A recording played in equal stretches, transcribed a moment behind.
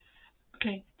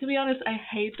Okay, to be honest, I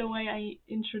hate the way I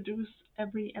introduce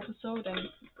every episode, and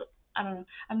I don't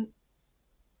know.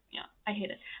 Yeah, I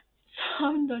hate it. So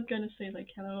I'm not gonna say like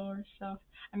hello or stuff.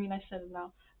 I mean, I said it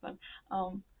now, but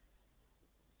um,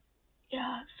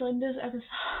 yeah. So in this episode,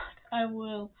 I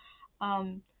will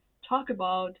um talk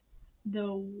about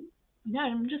the. Yeah,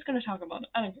 I'm just gonna talk about it.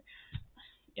 I don't care.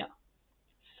 Yeah.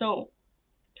 So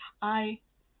I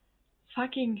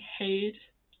fucking hate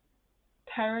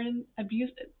parent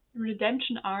abuse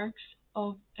redemption arcs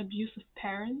of abusive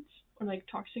parents or like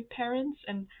toxic parents,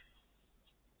 and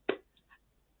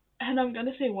I'm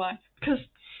gonna say why. Because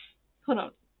hold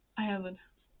on, I have it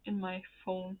in my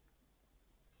phone.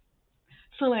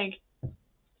 So like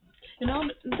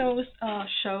those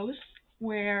shows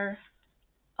where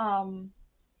um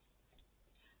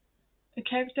a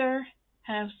character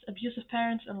has abusive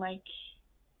parents in like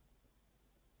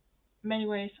many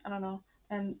ways, I don't know,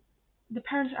 and the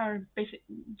parents are basically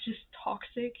just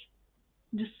toxic,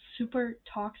 just super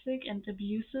toxic and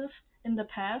abusive in the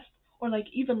past, or like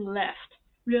even left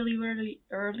really really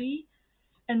early,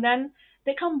 and then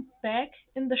they come back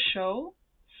in the show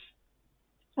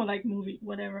or like movie,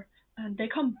 whatever, and they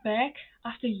come back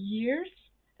after years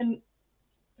and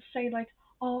say like,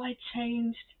 "Oh, I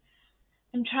changed.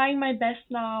 I'm trying my best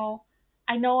now.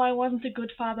 I know I wasn't a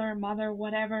good father, mother,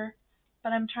 whatever,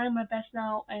 but I'm trying my best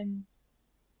now," and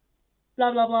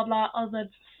blah blah blah blah, all that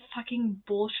fucking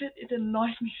bullshit. It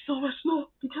annoys me so much more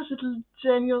because it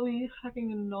genuinely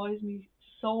fucking annoys me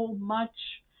so much.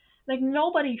 Like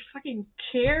nobody fucking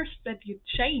cares that you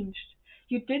changed.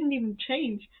 You didn't even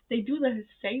change. They do the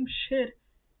same shit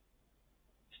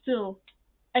still,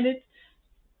 and it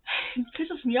it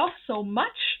pisses me off so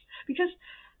much because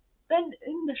then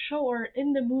in the show or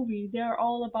in the movie they're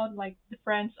all about like the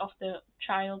friends of the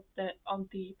child that of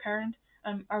the parent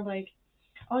are like,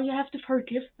 oh, you have to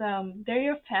forgive them, they're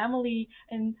your family,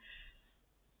 and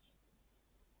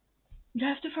you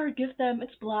have to forgive them,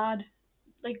 it's blood,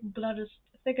 like blood is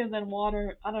thicker than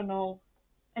water, I don't know,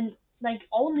 and like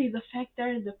only the fact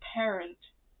they're the parent,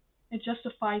 it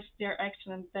justifies their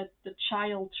action and that the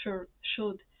child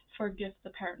should forgive the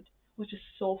parent, which is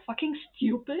so fucking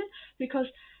stupid because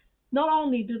not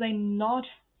only do they not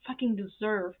fucking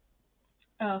deserve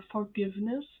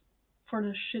forgiveness for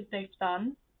the shit they've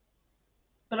done,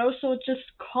 but also just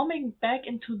coming back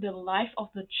into the life of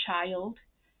the child,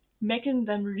 making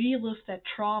them relive that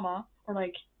trauma, or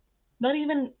like not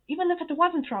even if it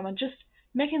wasn't trauma, just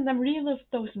making them relive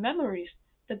those memories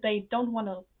that they don't want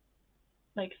to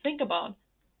like think about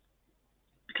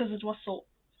because it was so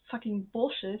fucking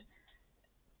bullshit,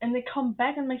 and they come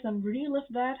back and make them relive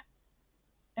that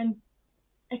and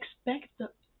expect the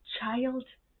child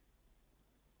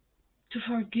to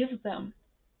forgive them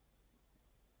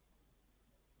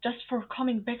just for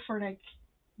coming back for like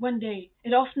one day.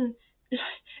 It often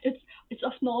it's it's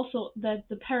often also that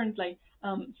the parent like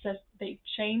says they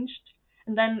changed,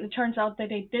 and then it turns out that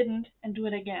they didn't and do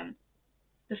it again,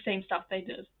 the same stuff they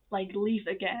did, like leave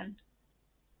again.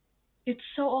 It's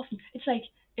so often. It's like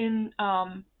in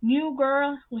New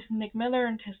Girl with Nick Miller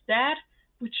and his dad,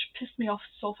 which pissed me off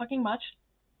so fucking much,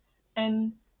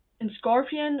 and in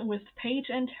Scorpion with Paige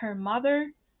and her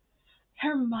mother.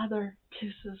 Her mother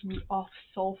pisses me off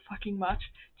so fucking much.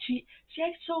 She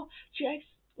acts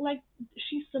like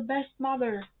she's the best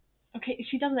mother. Okay,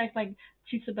 she doesn't act like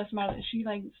she's the best mother. She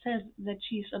like says that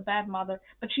she's a bad mother,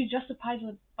 but she justifies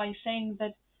it by saying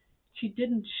that she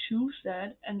didn't choose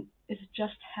that and it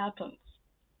just happens,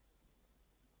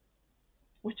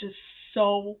 which is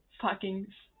so fucking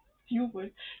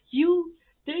stupid. You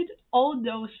did all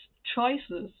those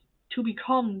choices to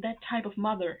become that type of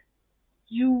mother.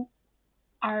 You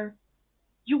are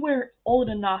you were old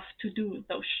enough to do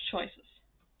those choices.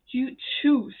 You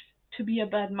choose to be a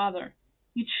bad mother.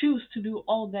 You choose to do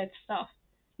all that stuff.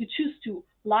 You choose to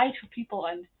lie to people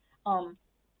and um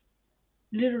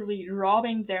literally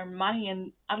robbing their money,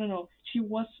 and I don't know, she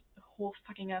was a whole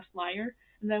fucking ass liar.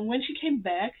 And then when she came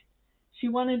back, she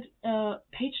wanted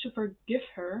Paige to forgive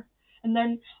her, and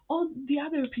then all the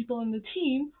other people in the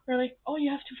team were like, "Oh,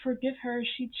 you have to forgive her.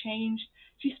 She changed.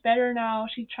 She's better now.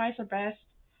 She tries her best."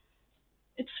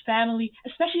 It's family,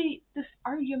 especially this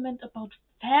argument about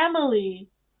family.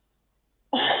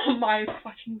 Oh my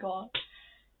fucking god.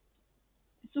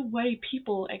 It's the way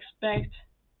people expect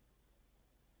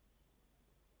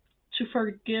to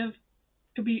forgive,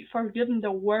 to be forgiven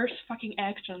the worst fucking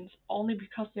actions only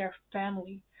because they're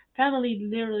family. Family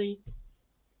literally,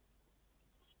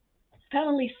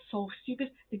 family is so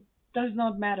stupid, it does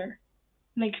not matter.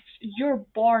 Like, you're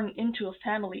born into a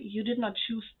family, you did not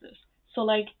choose this. So,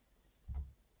 like,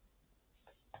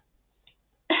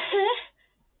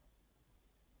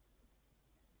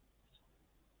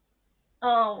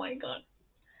 Oh my god.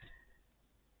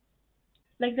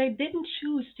 Like they didn't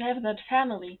choose to have that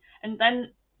family, and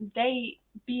then they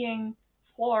being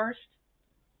forced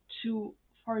to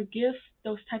forgive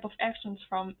those type of actions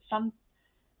from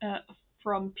uh,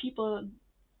 people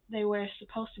they were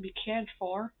supposed to be cared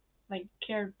for, like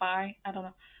cared by. I don't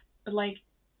know, but like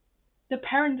the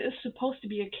parent is supposed to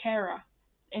be a carer,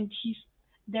 and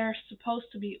they're supposed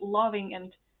to be loving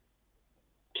and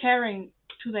caring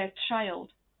to their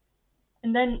child,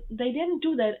 and then they didn't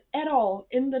do that at all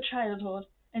in the childhood,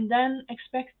 and then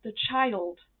expect the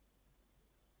child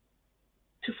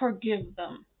to forgive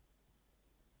them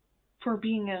for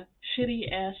being a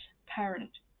shitty ass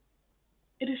parent.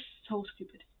 It is so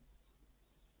stupid.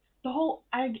 The whole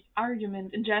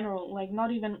argument in general, like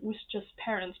not even with just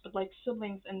parents, but like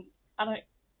siblings and other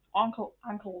uncles,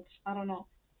 I don't know,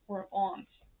 or aunts,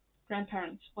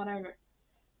 grandparents, whatever.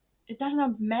 It does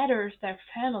not matter if they're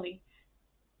family.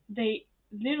 They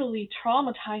literally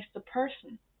traumatize the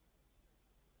person,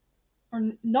 or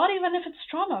not even if it's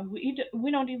trauma.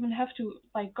 We don't even have to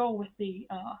like go with the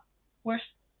worst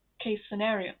case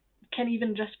scenario. It can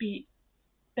even just be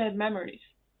bad memories.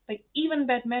 Like even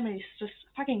bad memories just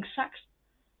fucking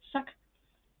suck,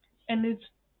 and it's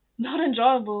not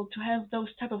enjoyable to have those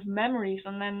type of memories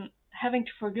and then having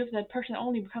to forgive that person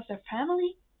only because they're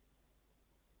family.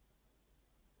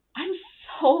 I'm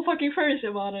so fucking furious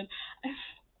about it.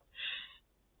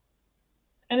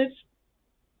 And it's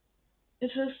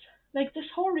just like this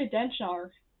whole redemption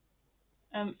arc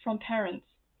from parents,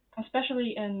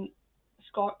 especially in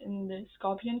the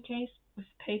Scorpion case with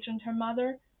Paige and her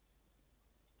mother,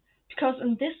 because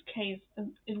in this case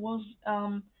it was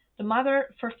the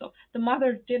mother. First of all, the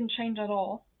mother didn't change at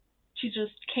all. She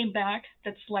just came back.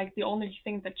 That's like the only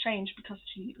thing that changed because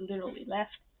she literally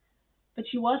left. But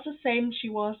she was the same she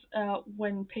was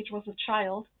when Paige was a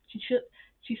child.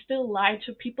 She still lied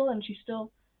to people, and she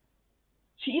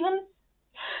even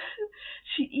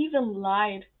she even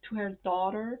lied to her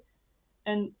daughter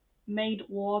and made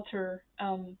Walter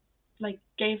like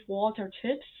gave Walter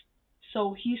tips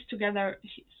so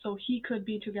so he could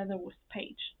be together with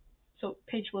Paige. So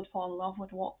Paige would fall in love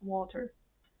with Walter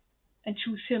and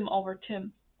choose him over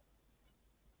Tim.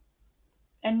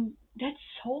 And that's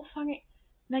so funny.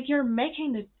 Like you're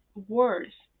making it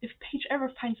worse. If Paige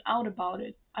ever finds out about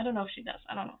it, I don't know if she does.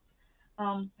 I don't know.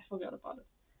 I forgot about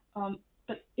it.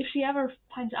 But if she ever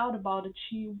finds out about it,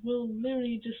 she will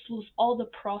literally just lose all the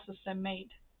process they made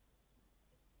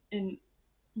in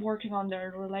working on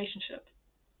their relationship.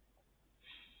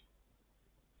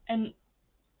 And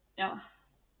yeah,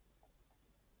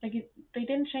 they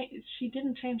didn't change. She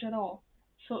didn't change at all.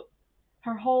 So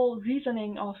her whole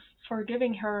reasoning of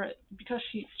forgiving her because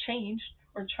she changed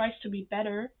or tries to be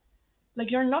better,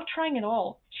 like you're not trying at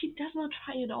all. She does not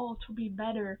try at all to be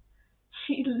better.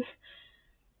 She,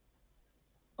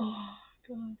 oh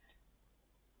god.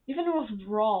 Even with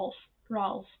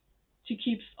Ralph, she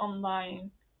keeps on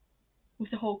lying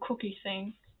with the whole cookie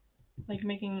thing, like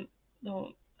making the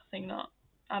whole thing not.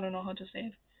 I don't know how to say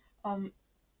it. Um,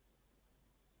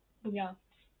 but yeah,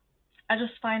 I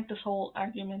just find this whole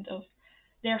argument of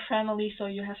they're family, so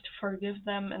you have to forgive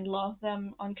them and love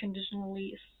them unconditionally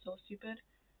is so stupid.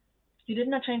 You did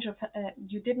not change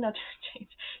you did not change.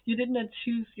 You did not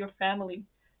choose your family,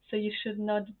 so you should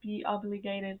not be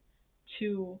obligated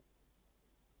to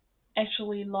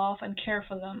actually love and care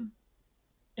for them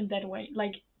in that way.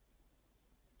 Like,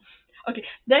 okay,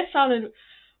 that sounded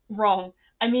wrong.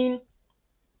 I mean,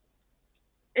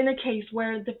 in a case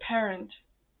where the parent,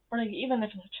 or like even if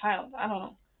it's a child, I don't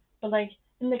know, but like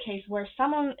in the case where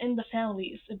someone in the family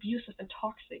is abusive and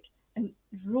toxic and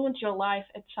ruined your life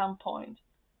at some point,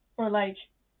 or like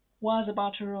was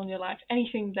about to ruin your life,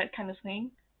 anything that kind of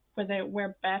thing, where they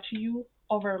were bad to you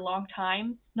over a long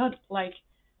time, not like,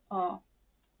 uh,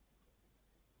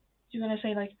 you're gonna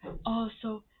say like, oh,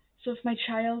 so if my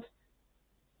child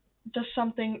does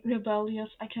something rebellious,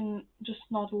 I can just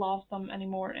not love them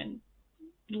anymore and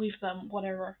leave them,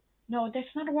 whatever. No, that's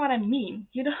not what I mean.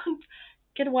 You don't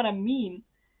get what I mean.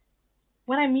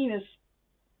 What I mean is,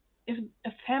 if a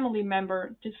family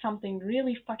member did something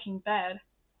really fucking bad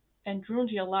and ruined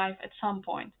your life at some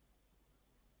point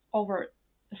over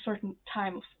a certain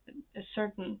a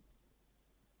certain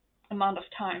amount of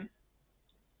time,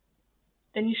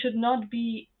 then you should not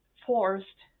be forced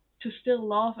to still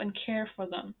love and care for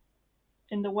them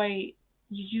in the way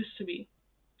you used to be.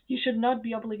 You should not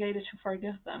be obligated to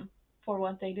forgive them for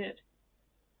what they did.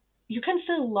 You can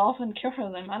still love and care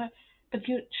for them, but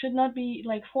you should not be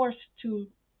like forced to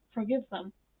forgive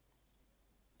them.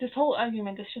 This whole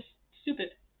argument is just stupid.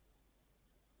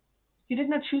 You did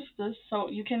not choose this, so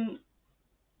you can.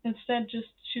 Instead, just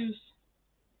choose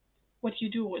what you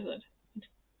do with it.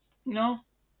 You know?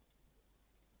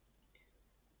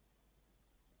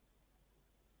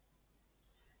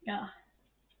 Yeah.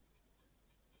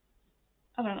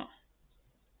 I don't know.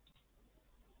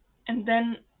 And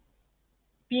then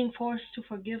being forced to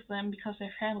forgive them because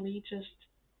their family just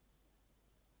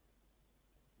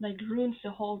like ruins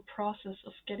the whole process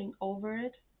of getting over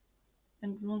it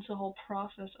and ruins the whole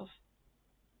process of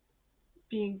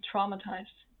being traumatized.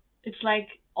 It's like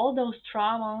all those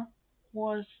trauma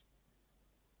was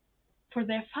for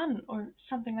their fun or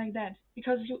something like that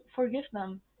because you forgive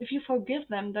them. If you forgive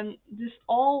them, then this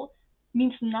all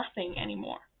means nothing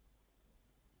anymore.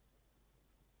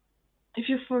 If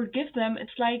you forgive them,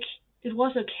 it's like it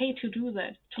was okay to do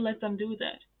that, to let them do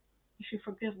that. If you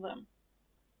forgive them,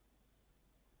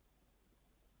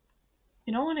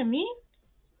 you know what I mean?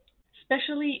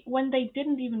 Especially when they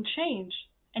didn't even change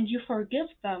and you forgive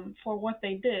them for what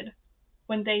they did,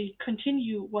 when they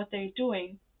continue what they're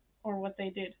doing or what they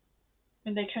did,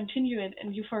 when they continue it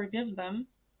and you forgive them,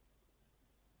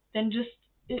 then just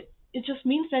it just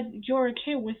means that you're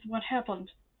okay with what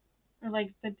happened, or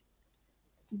like that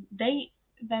they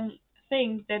then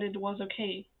think that it was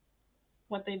okay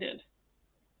what they did,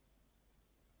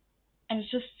 and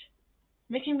it's just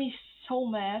making me so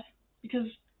mad because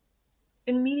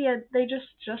in media they just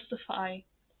justify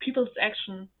people's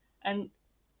action and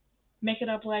make it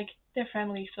up like they're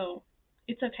family, so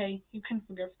it's okay, you can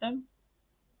forgive them,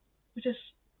 which is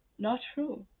not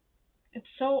true. It's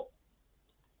so,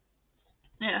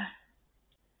 yeah.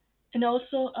 And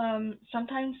also,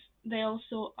 sometimes they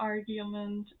also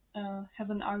argument have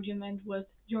an argument with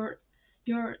you're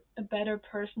a better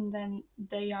person than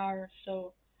they are,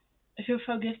 so if you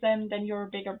forgive them, then you're a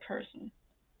bigger person.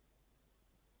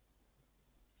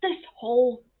 This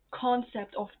whole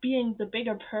concept of being the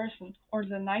bigger person or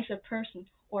the nicer person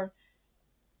or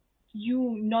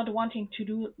you not wanting to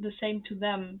do the same to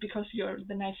them because you're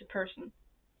the nicer person,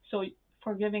 so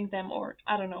forgiving them or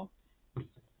I don't know,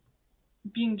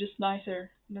 being just nicer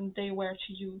than they were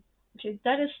to you. Okay,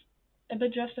 that is a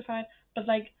bit justified, but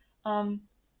like um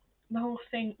the whole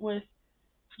thing with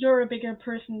you're a bigger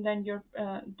person than your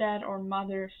dad or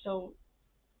mother, so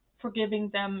forgiving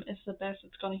them is the best.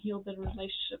 It's gonna heal the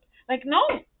relationship. Like no,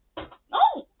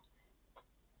 no,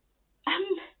 I'm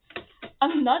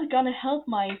I'm not gonna help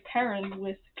my parent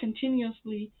with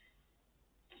continuously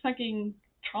fucking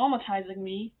traumatizing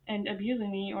me and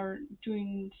abusing me or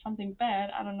doing something bad.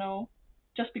 I don't know,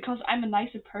 just because I'm a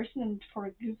nicer person and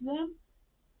forgive them.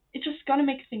 It's just gonna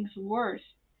make things worse.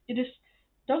 It is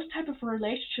those type of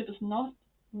relationship is not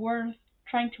worth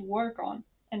trying to work on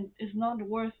and is not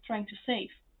worth trying to save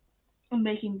and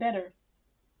making better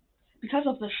because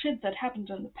of the shit that happened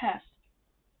in the past.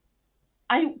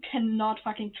 I cannot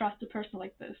fucking trust a person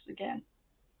like this again.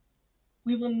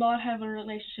 We will not have a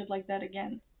relationship like that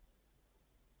again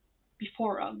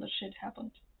before all the shit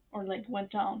happened or like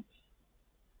went down.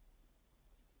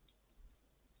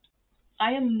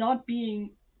 I am not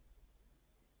being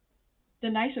the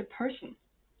nicer person,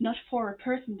 not for a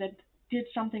person that did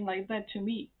something like that to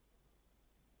me.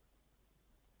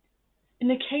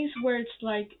 In a case where it's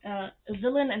like a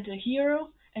villain and a hero,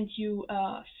 and you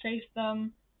save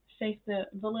them, save the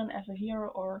villain as a hero,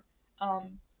 or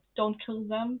don't kill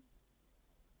them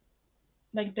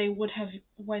like they would have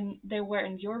when they were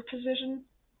in your position,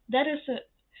 that is a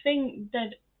thing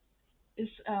that is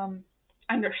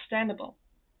understandable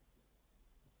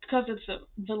because it's a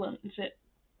villain.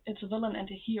 It's a villain and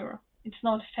a hero. It's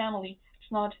not family.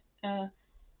 It's not uh,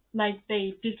 like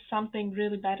they did something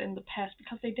really bad in the past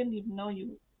because they didn't even know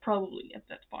you probably at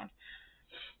that point,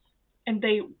 and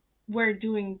they were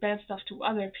doing bad stuff to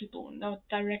other people, not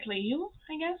directly you,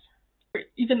 I guess. Or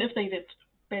even if they did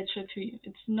bad shit to you,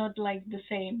 it's not like the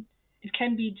same. It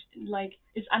can be like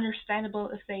it's understandable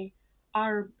if they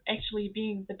are actually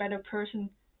being the better person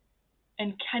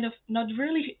and kind of not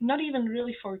even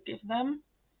really forgive them,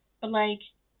 but like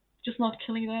just not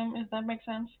killing them, if that makes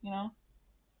sense, you know?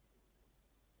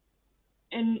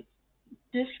 In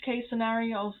this case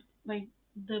scenario of like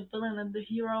the villain and the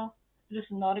hero, it is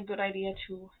not a good idea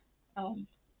to um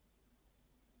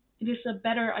it is a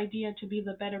better idea to be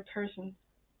the better person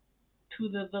to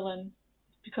the villain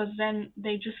because then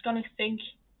they just gonna think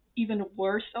even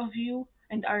worse of you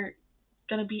and are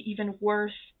gonna be even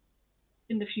worse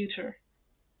in the future.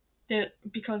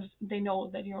 Because they know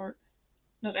that you're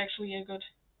not actually a good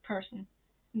person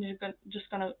and you're just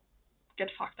gonna get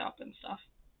fucked up and stuff.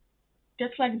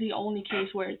 That's like the only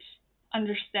case where it's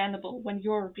understandable when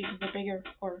you're being the bigger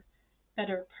or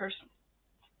better person.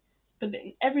 But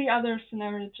in every other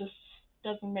scenario, it just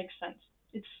doesn't make sense.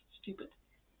 It's stupid.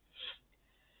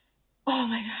 Oh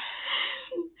my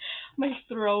god. My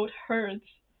throat hurts.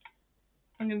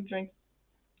 I'm gonna drink.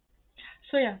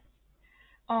 So yeah.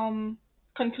 Um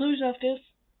Conclusion of this,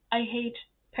 I hate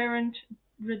parent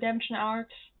redemption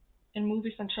arcs in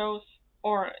movies and shows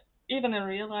or even in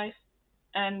real life,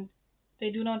 and they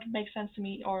do not make sense to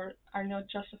me or are not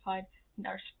justified and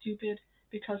are stupid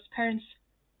because parents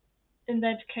in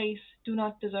that case do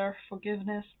not deserve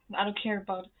forgiveness. I don't care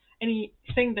about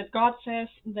anything that God says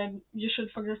that you should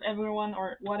forgive everyone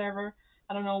or whatever.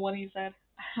 I don't know what he said.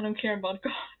 I don't care about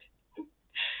God.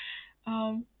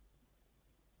 Um,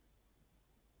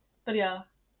 but yeah,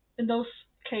 in those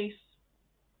cases,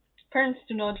 parents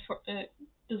do not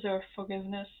deserve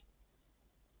forgiveness,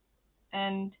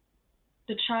 and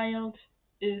the child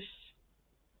is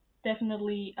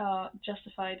definitely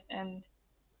justified, and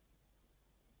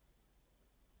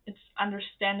it's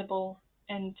understandable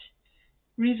and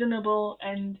reasonable,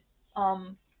 and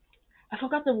I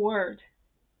forgot the word.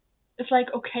 It's like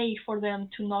okay for them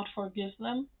to not forgive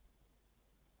them.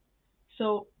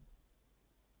 So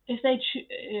if they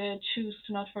choose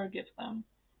to not forgive them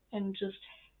and just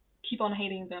keep on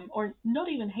hating them, or not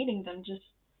even hating them, just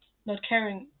not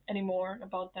caring anymore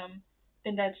about them,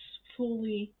 then that's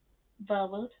fully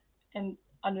valid and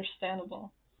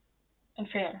understandable and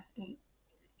fair and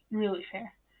really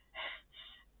fair,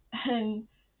 and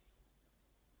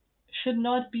should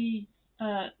not be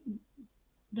uh,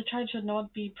 the child should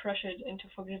not be pressured into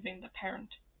forgiving the parent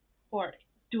or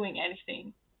doing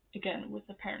anything again with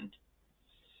the parent.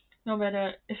 No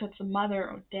matter if it's a mother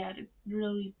or dad, it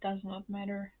really does not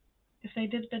matter. If they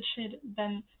did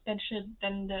then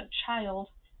the child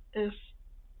is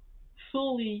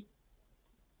fully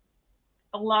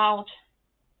allowed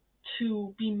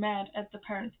to be mad at the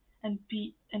parent and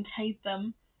hate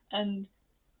them and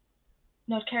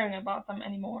not caring about them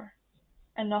anymore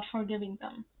and not forgiving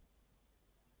them.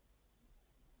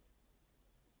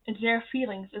 It's their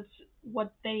feelings, it's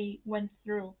what they went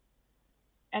through,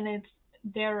 and it's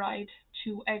their right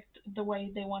to act the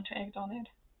way they want to act on it,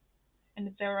 and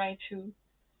it's their right to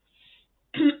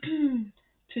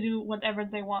to do whatever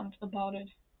they want about it,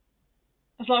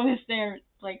 as long as they're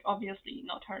like obviously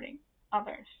not hurting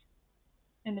others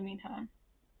in the meantime,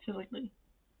 physically.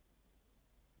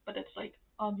 But it's like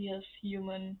obvious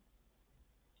human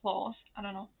flaws. I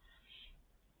don't know.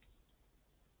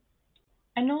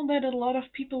 I know that a lot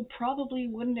of people probably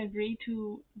wouldn't agree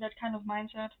to that kind of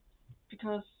mindset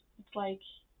because it's like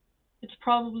it's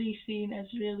probably seen as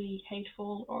really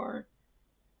hateful or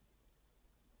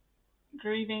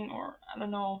grieving, or I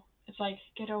don't know. It's like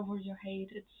get over your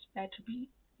hate. It's bad to be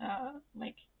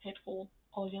like hateful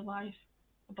all your life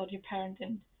about your parent,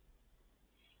 and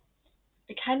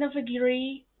I kind of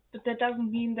agree, but that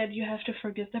doesn't mean that you have to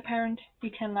forgive the parent.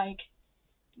 You can like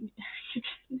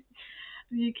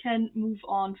you can move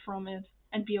on from it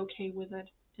and be okay with it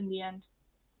in the end.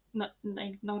 Not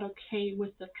okay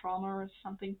with the trauma or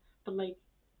something, but like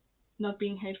not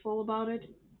being hateful about it.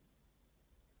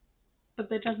 But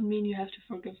that doesn't mean you have to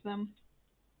forgive them,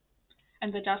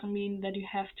 and that doesn't mean that you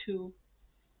have to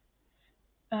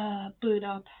build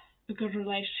up a good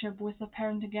relationship with the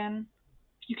parent again.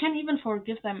 You can even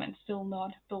forgive them and still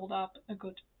not build up a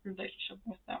good relationship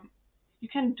with them. You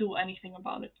can't do anything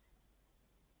about it.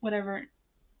 Whatever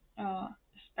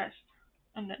is best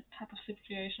in that type of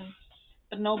situation.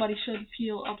 But nobody should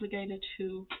feel obligated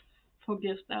to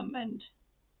forgive them and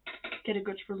get a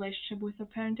good relationship with their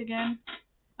parent again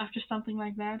after something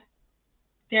like that.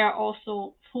 They are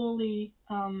also fully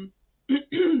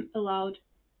allowed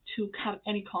to cut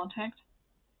any contact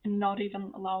and not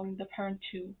even allowing the parent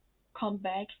to come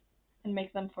back and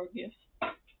make them forgive.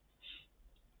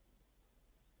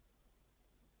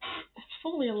 It's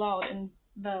fully allowed and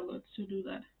valid to do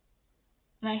that.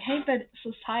 And I hate that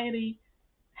society.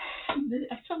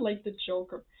 I sound like the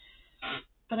Joker,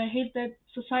 but I hate that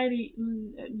society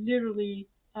literally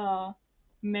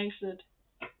makes it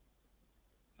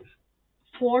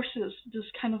forces this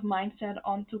kind of mindset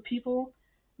onto people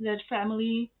that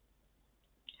family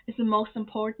is the most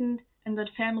important and that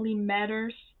family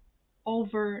matters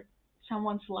over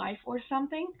someone's life or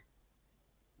something.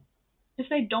 If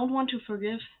they don't want to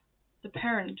forgive the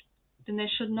parent, then they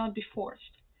should not be forced.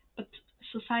 But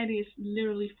society is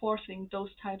literally forcing those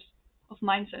types of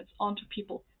mindsets onto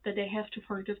people that they have to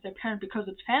forgive their parent because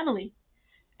it's family.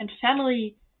 And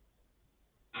family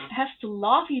has to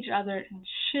love each other and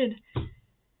shit.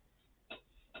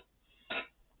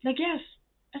 Like, yes,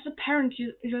 as a parent,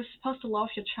 you're supposed to love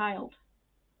your child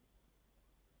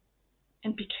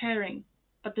and be caring,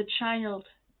 but the child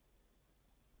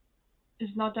is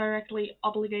not directly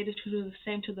obligated to do the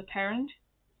same to the parent,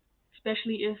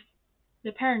 especially if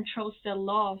the parent shows their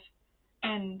love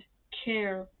and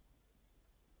care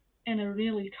in a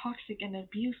really toxic and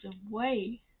abusive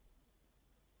way,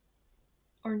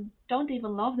 or don't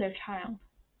even love their child.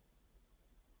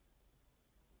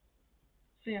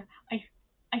 So yeah,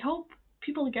 I hope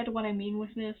people get what I mean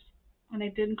with this, and I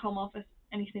didn't come off as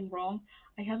anything wrong.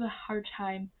 I have a hard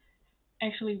time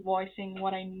actually voicing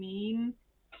what I mean,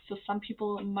 so some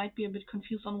people might be a bit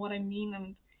confused on what I mean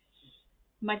and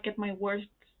might get my words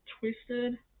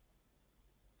twisted.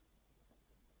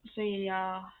 So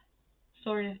yeah,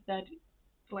 sorry if that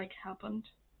like happened.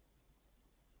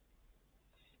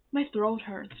 My throat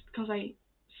hurts because I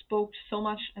spoke so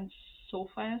much and so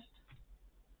fast,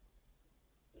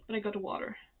 but I got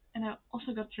water and I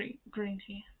also got green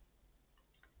tea.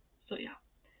 So yeah.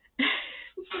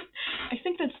 I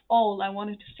think that's all I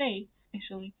wanted to say,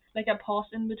 actually. Like, I paused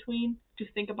in between to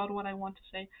think about what I want to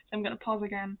say. So I'm gonna pause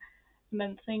again and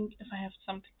then think if I have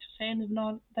something to say, and if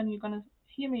not, then you're gonna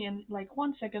hear me in like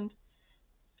 1 second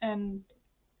and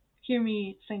hear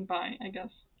me saying bye, I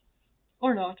guess.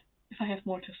 Or not, if I have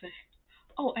more to say.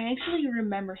 Oh, I actually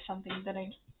remember something that I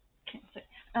can't say.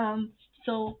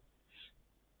 So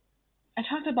I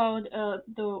talked about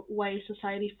the way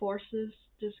society forces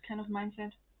this kind of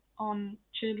mindset on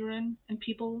children and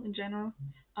people in general.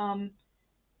 Um,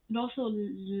 and also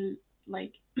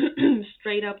like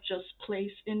straight up just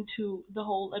plays into the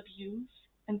whole abuse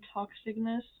and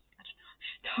toxicness. I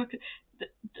don't know,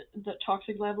 the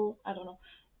toxic level. I don't know,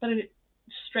 but it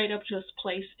straight up just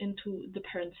plays into the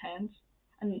parent's hands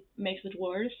and makes it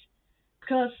worse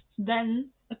because then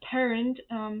a parent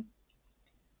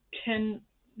can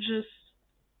just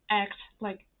act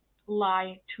like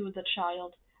lie to the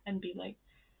child and be like,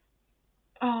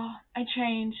 "Oh, I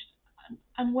changed.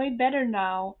 I'm way better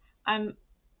now. I'm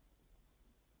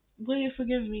will you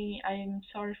forgive me? I'm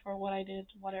sorry for what I did,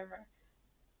 whatever."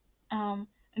 And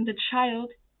the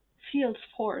child feels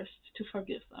forced to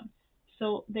forgive them.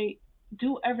 So they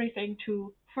do everything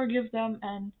to forgive them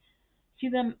and see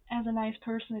them as a nice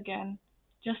person again,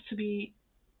 just to be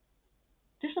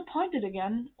disappointed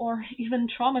again, or even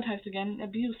traumatized again,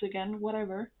 abused again,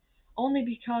 whatever, only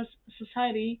because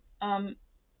society, I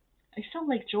sound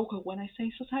like Joker when I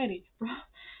say society, bro,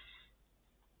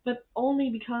 but only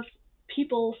because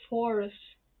people forced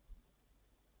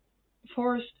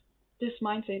this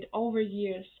mindset over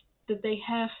years that they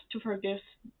have to forgive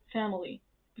family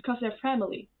because they're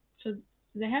family. So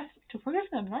they have to forgive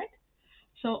them, right?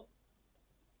 So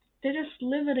they just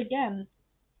live it again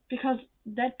because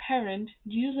that parent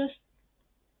uses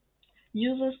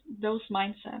those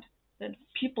mindset that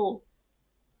people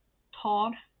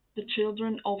taught the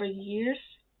children over years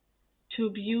to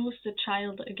abuse the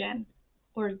child again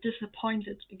or disappoint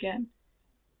it again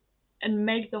and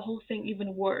make the whole thing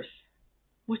even worse,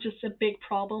 which is a big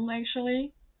problem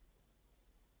actually,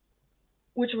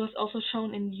 which was also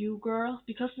shown in You Girl,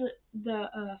 because the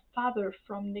father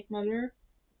from Nick Miller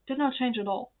did not change at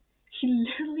all. He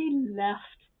literally left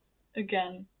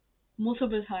again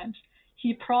multiple times.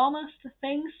 He promised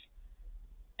things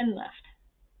and left.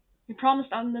 He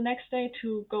promised on the next day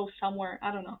to go somewhere,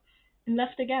 I don't know, and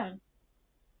left again.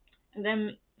 And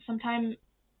then sometime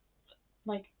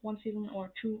like 1 season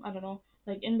or two, I don't know,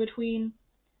 like in between,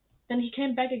 then he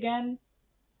came back again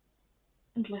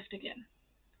and left again.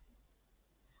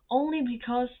 Only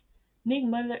because Nick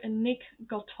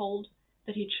got told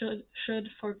that he should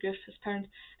forgive his parents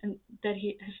and that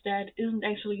his dad isn't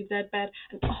actually that bad.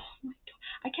 And oh my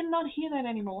god, I cannot hear that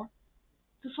anymore.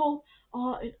 This whole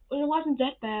it wasn't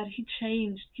that bad. He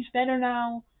changed. He's better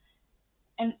now,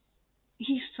 and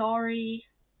he's sorry.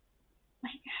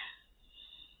 Like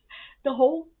the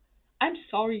whole "I'm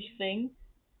sorry" thing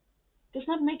does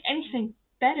not make anything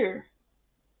better.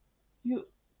 You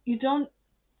you don't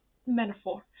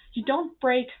metaphor. You don't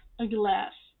break a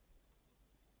glass,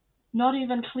 not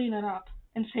even clean it up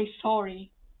and say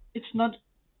sorry. It's not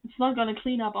it's not gonna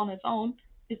clean up on its own.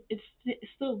 It's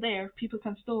still there. People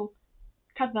can still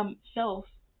cut themselves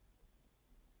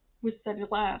with that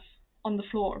glass on the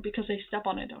floor because they step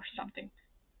on it or something.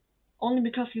 Only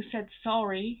because you said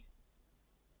sorry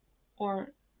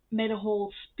or made a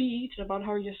whole speech about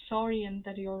how you're sorry and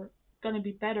that you're gonna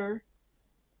be better,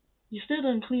 you still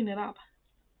didn't clean it up.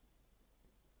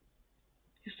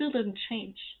 You still didn't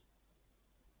change.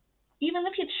 Even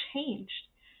if you changed,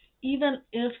 even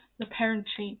if the parent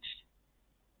changed,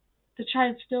 the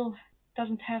child still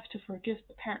doesn't have to forgive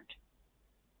the parent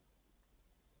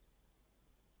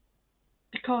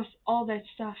because all that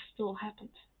stuff still happened.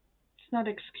 It's not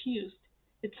excused.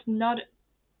 It's not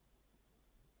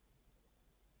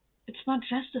it's not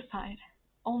justified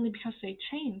only because they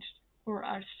changed or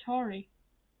are sorry.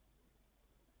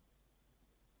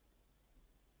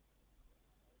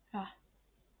 Ah,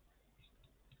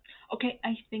 okay,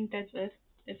 I think that's it.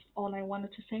 That's all I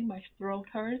wanted to say. My throat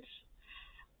hurts.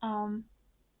 Um,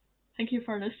 Thank you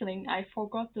for listening. I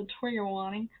forgot the trigger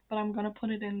warning, but I'm gonna put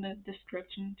it in the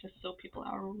description just so people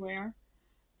are aware.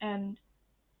 And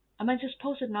I might just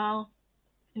post it now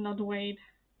and not wait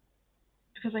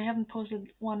because I haven't posted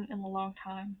one in a long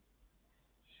time.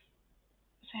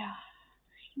 So yeah.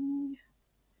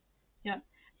 Yeah.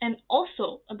 And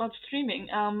also about streaming,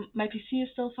 my PC is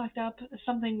still fucked up.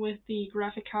 Something with the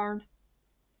graphic card.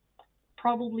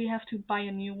 Probably have to buy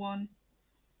a new one.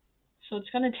 So it's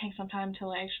gonna take some time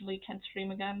till I actually can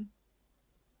stream again.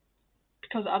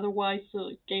 Because otherwise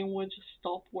the game would just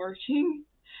stop working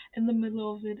in the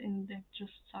middle of it, and that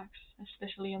just sucks,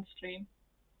 especially on stream.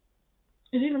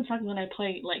 It even sucks when I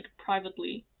play like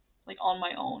privately, like on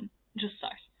my own. It just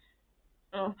sucks.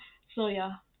 Uh, so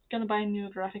yeah, gonna buy a new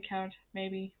graphic card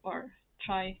maybe, or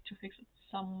try to fix it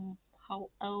somehow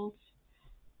else.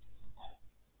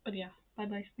 But yeah, bye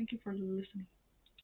bye. Thank you for listening.